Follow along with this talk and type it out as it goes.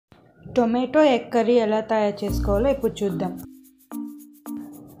Tomato egg curry ఎలా తయారు చేసుకోవాలో ఇప్పుడు చూద్దాం.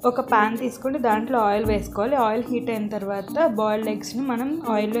 ఒక పాన్ తీసుకొని దాంట్లో ఆయిల్ వేసుకోవాలి. ఆయిల్ హీట్ అయిన తర్వాత బాయిల్డ్ ఎగ్స్ని మనం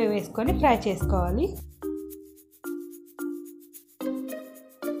ఆయిల్లో వేసుకొని ఫ్రై చేసుకోవాలి.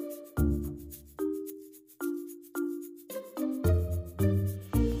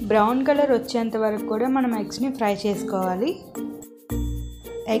 బ్రౌన్ కలర్ వచ్చేంత వరకు కూడా మనం ఎగ్స్ని ఫ్రై చేసుకోవాలి.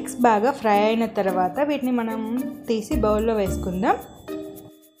 ఎగ్స్ బాగా ఫ్రై అయిన తర్వాత వీటిని మనం తీసి బౌల్లో వేసుకుందాం.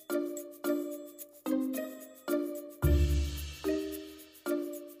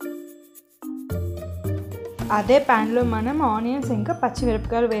 అదే ప్యాన్లో మనం ఆనియన్స్ ఇంకా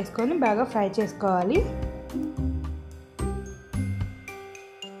పచ్చిమిరపకాయలు వేసుకొని బాగా ఫ్రై చేసుకోవాలి.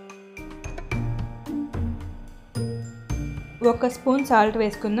 ఒక స్పూన్ సాల్ట్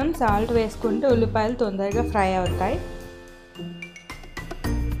వేసుకుందాం. సాల్ట్ వేసుకుంటే ఉల్లిపాయలు తొందరగా ఫ్రై అవుతాయి.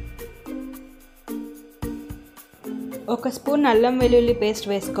 ఒక స్పూన్ అల్లం వెల్లుల్లి పేస్ట్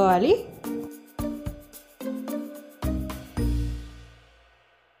వేసుకోవాలి.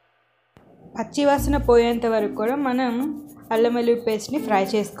 పచ్చి వాసన పోయేంత వరకు కూడా మనం అల్లం వెల్లుల్లి పేస్ట్ని ఫ్రై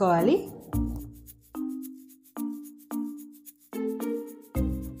చేసుకోవాలి.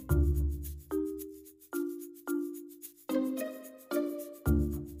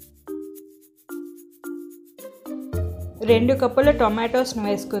 రెండు కప్పుల టొమాటోస్ని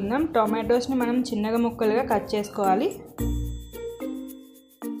వేసుకుందాం. టొమాటోస్ని మనం చిన్నగా ముక్కలుగా కట్ చేసుకోవాలి.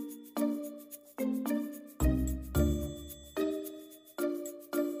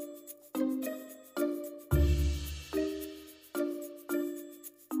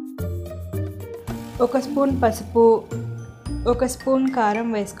 ఒక స్పూన్ పసుపు, ఒక స్పూన్ కారం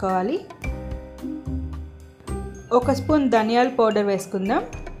వేసుకోవాలి. ఒక స్పూన్ ధనియాల పౌడర్ వేసుకుందాం.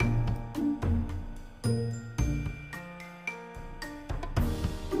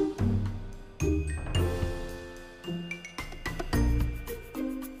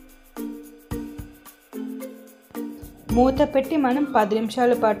 మూత పెట్టి మనం 10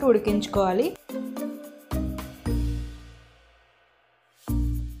 నిమిషాల పాటు ఉడికించుకోవాలి.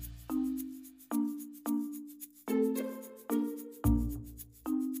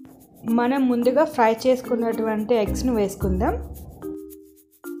 మనం ముందుగా ఫ్రై చేసుకున్నటువంటి ఎగ్స్ను వేసుకుందాం.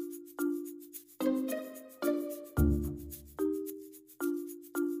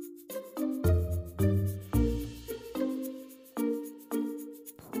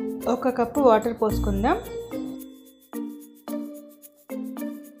 ఒక కప్పు వాటర్ పోసుకుందాం.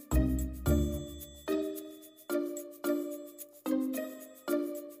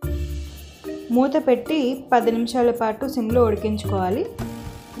 మూత పెట్టి 10 నిమిషాల పాటు సిమ్లో ఉడికించుకోవాలి.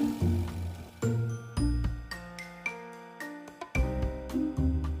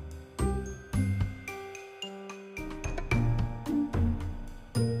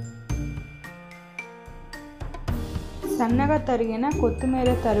 సన్నగా తరిగిన కొత్తిమీర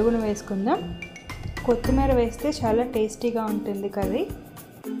తరుగును వేసుకుందాం. కొత్తిమీర వేస్తే చాలా టేస్టీగా ఉంటుంది కర్రీ.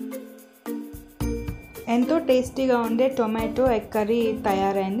 ఎంతో టేస్టీగా ఉండే టొమాటో ఎగ్ కర్రీ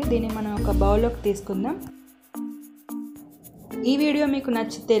తయారైంది. దీన్ని మనం ఒక బౌల్లోకి తీసుకుందాం. ఈ వీడియో మీకు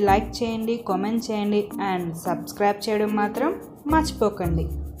నచ్చితే లైక్ చేయండి, కామెంట్ చేయండి అండ్ సబ్స్క్రైబ్ చేయడం మాత్రం మర్చిపోకండి.